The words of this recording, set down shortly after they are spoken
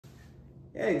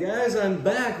Hey guys, I'm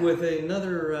back with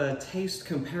another taste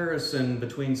comparison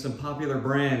between some popular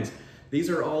brands. These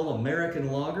are all American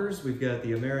lagers. We've got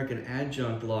the American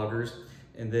Adjunct lagers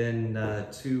and then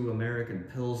two American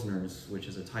Pilsners, which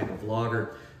is a type of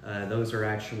lager. Those are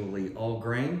actually all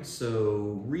grain,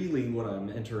 so really what I'm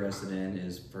interested in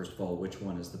is, first of all, which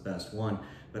one is the best one,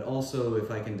 but also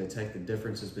if I can detect the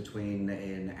differences between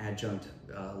an adjunct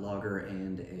lager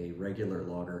and a regular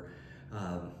lager,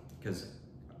 because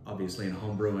obviously in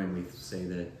home brewing we say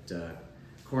that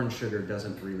corn sugar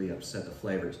doesn't really upset the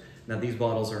flavors. Now these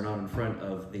bottles are not in front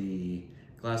of the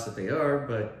glass that they are,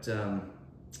 but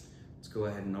let's go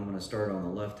ahead and I'm going to start on the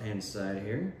left hand side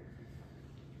here.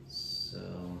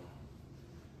 So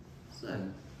it's a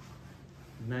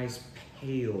nice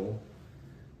pale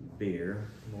beer,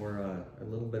 a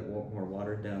little bit more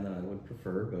watered down than I would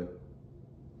prefer, but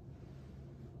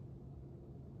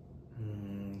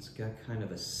it's got kind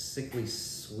of a sickly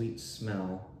sweet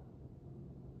smell.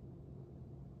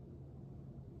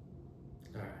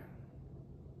 All right.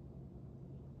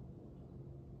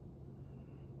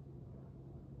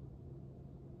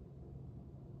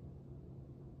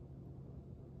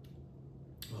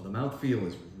 Well, the mouthfeel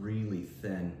is really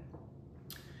thin.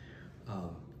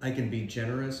 I can be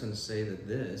generous and say that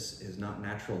this is not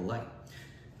natural light,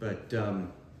 but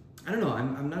I don't know,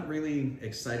 I'm not really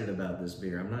excited about this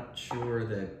beer. I'm not sure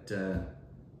that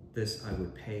this I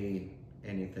would pay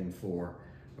anything for,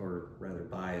 or rather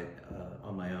buy it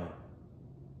on my own.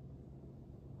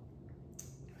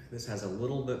 This has a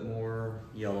little bit more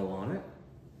yellow on it.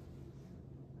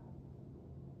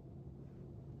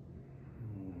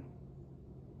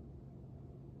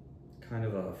 Kind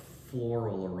of a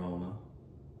floral aroma.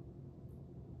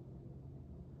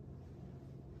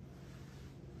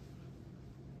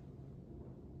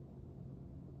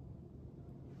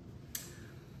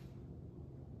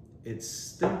 It's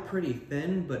still pretty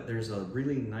thin, but there's a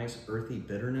really nice earthy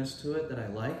bitterness to it that I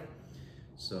like.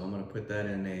 So I'm gonna put that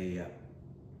in a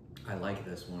I like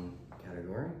this one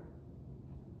category.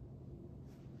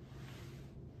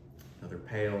 Another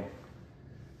pale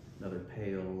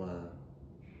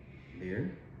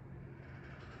beer.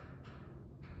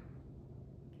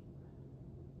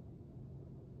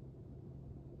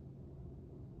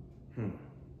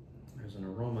 There's an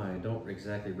aroma I don't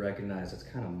exactly recognize. It's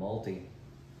kind of malty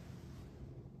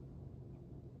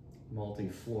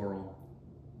floral.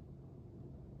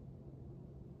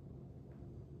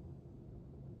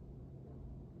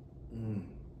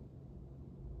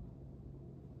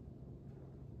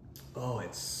 Oh,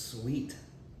 it's sweet.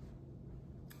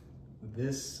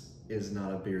 This is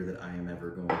not a beer that I am ever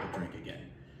going to drink again.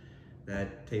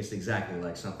 That tastes exactly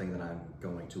like something that I'm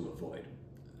going to avoid.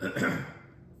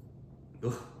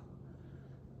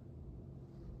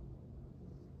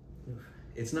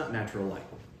 It's not natural light,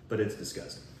 but it's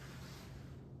disgusting.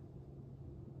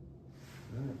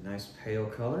 Nice pale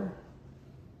color.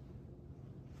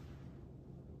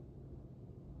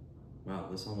 Wow,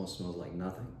 this almost smells like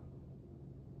nothing.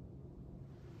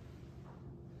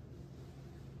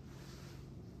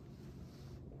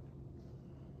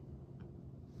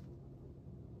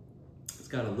 It's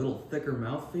got a little thicker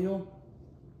mouthfeel,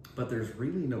 but there's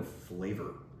really no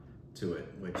flavor to it,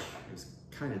 which is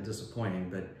kind of disappointing,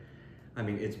 but I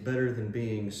mean, it's better than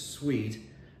being sweet,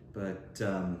 but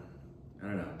I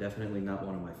don't know, definitely not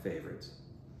one of my favorites.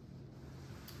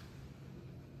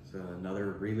 So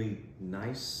another really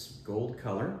nice gold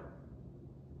color.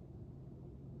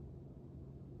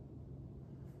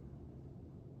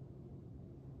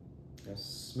 It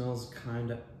smells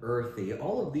kind of earthy.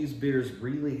 All of these beers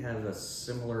really have a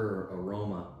similar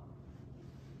aroma.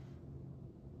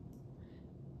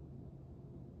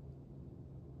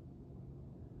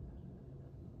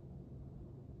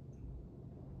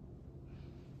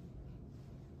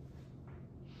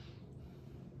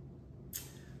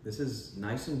 This is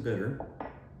nice and bitter,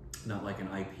 not like an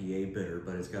IPA bitter,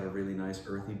 but it's got a really nice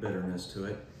earthy bitterness to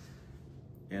it,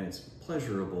 and it's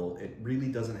pleasurable. It really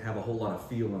doesn't have a whole lot of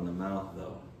feel in the mouth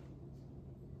though.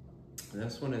 And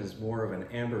this one is more of an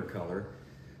amber color,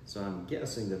 so I'm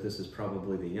guessing that this is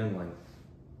probably the Yuengling.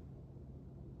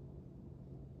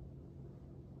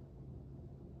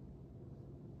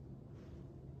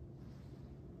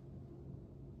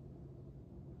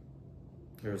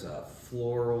 There's a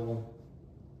floral,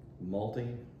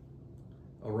 malty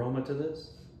aroma to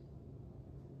this.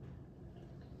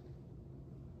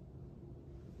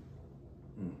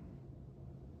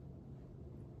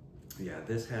 Yeah,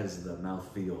 this has the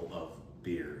mouthfeel of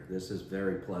beer. This is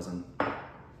very pleasant.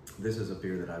 This is a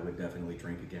beer that I would definitely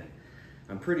drink again.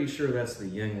 I'm pretty sure that's the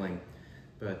Yuengling,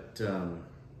 but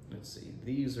Let's see,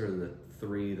 these are the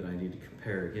three that I need to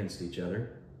compare against each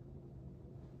other.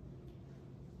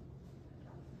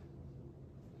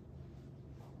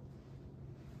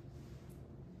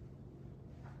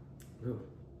 Ooh,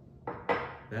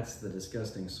 that's the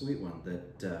disgusting sweet one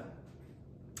that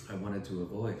I wanted to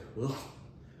avoid. Ugh.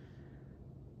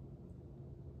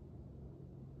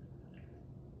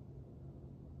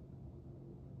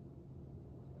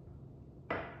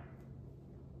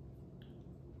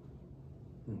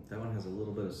 That one has a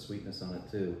little bit of sweetness on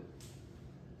it too.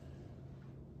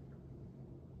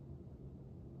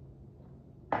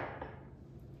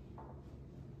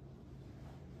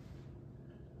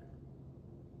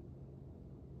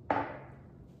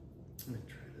 Let me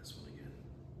try this one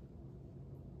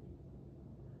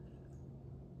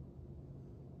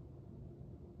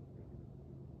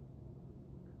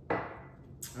again.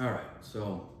 All right,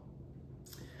 so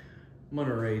I'm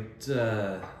gonna rate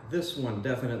this one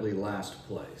definitely last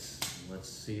place. Let's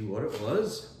see what it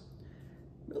was.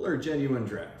 Miller Genuine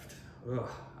Draft. Ugh,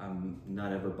 I'm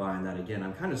not ever buying that again.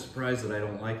 I'm kind of surprised that I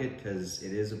don't like it because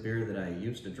it is a beer that I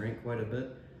used to drink quite a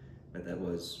bit, but that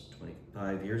was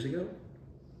 25 years ago.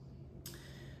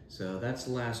 So that's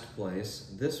last place.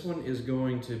 This one is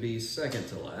going to be second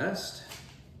to last.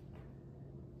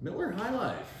 Miller High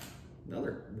Life.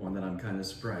 Another one that I'm kind of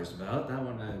surprised about. That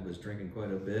one I was drinking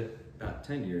quite a bit about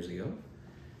 10 years ago.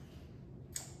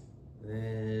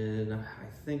 Then I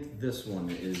think this one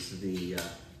is the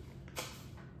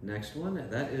next one.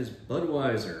 That is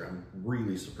Budweiser. I'm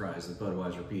really surprised that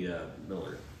Budweiser beat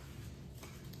Miller.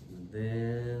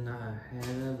 Then I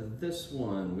have this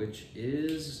one, which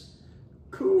is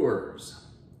Coors.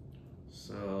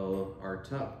 So our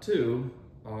top two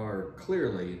are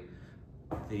clearly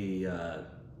the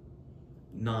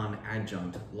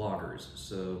non-adjunct lagers.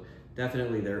 So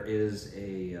definitely there is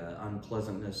a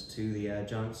unpleasantness to the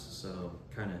adjuncts, so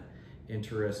kind of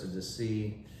interested to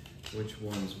see which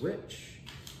one's which.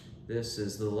 This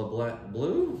is the Lablatt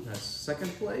Blue, that's second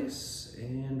place,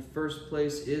 and first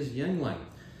place is Yuengling.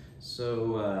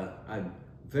 So I'm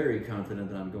very confident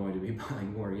that I'm going to be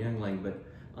buying more Yuengling, but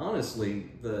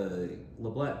honestly, the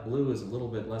Lablatt Blue is a little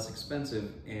bit less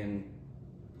expensive and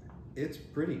it's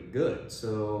pretty good.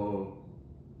 So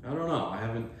I don't know.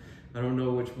 I don't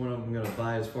know which one I'm gonna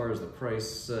buy as far as the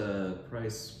price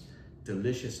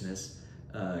deliciousness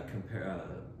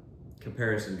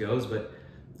comparison goes, but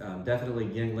definitely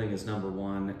Yuengling is number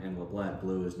one and Lablatt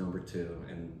Blue is number two,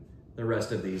 and the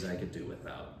rest of these I could do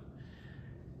without.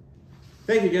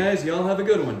 Thank you guys, y'all have a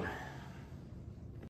good one.